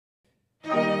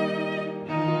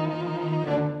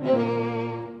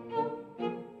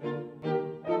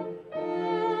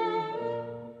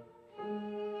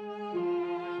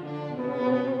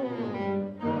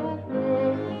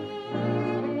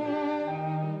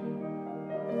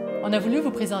On a voulu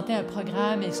vous présenter un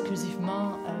programme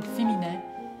exclusivement féminin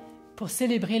pour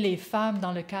célébrer les femmes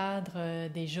dans le cadre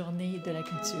des Journées de la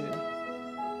culture.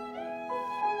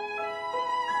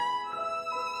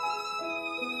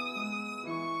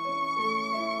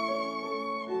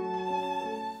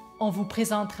 On vous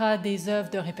présentera des œuvres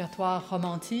de répertoire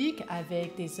romantique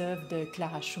avec des œuvres de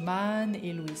Clara Schumann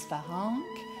et Louise Farrenc,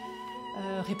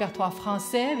 répertoire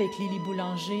français avec Lily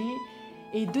Boulanger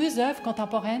et deux œuvres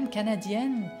contemporaines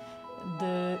canadiennes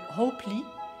de Hope Lee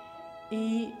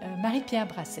et Marie-Pierre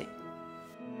Brasset.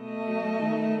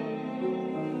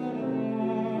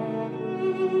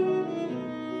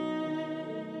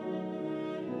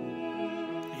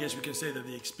 I guess we can say that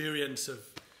the experience of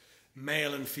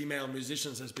male and female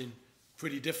musicians has been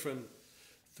pretty different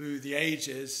through the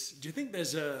ages. Do you think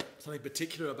there's something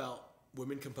particular about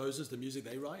women composers, the music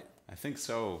they write? I think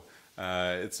so.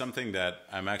 It's something that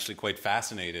I'm actually quite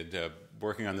fascinated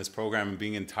working on this program and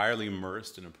being entirely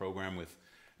immersed in a program with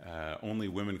only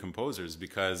women composers,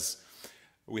 because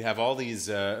we have all these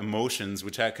emotions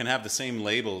which can have the same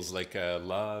labels like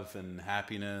love and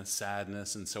happiness,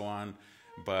 sadness, and so on.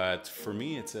 But for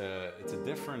me, it's a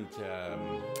different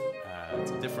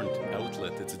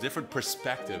outlet. It's a different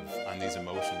perspective on these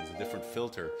emotions, a different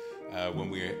filter when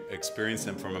we experience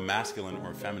them from a masculine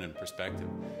or feminine perspective.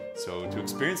 So to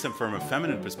experience them from a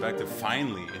feminine perspective,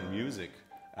 finally in music,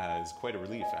 is quite a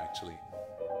relief, actually.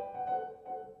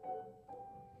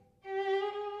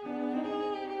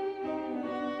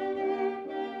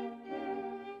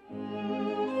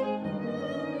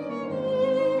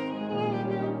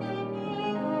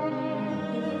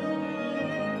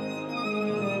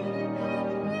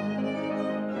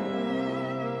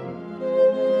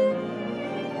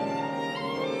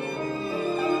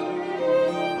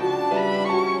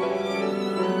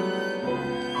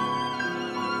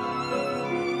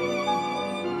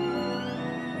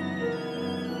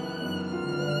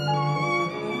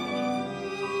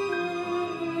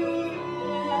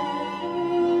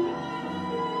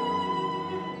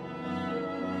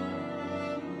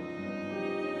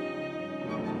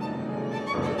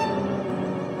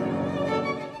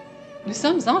 Nous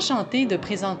sommes enchantés de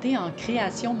présenter en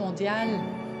création mondiale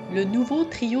le nouveau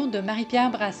trio de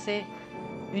Marie-Pierre Brasset,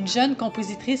 une jeune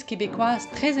compositrice québécoise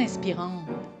très inspirante.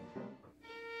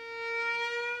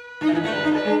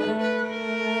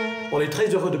 On est très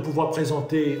heureux de pouvoir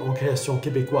présenter en création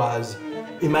québécoise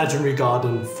Imaginary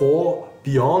Garden 4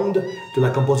 Beyond de la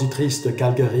compositrice de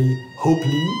Calgary Hope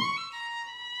Lee,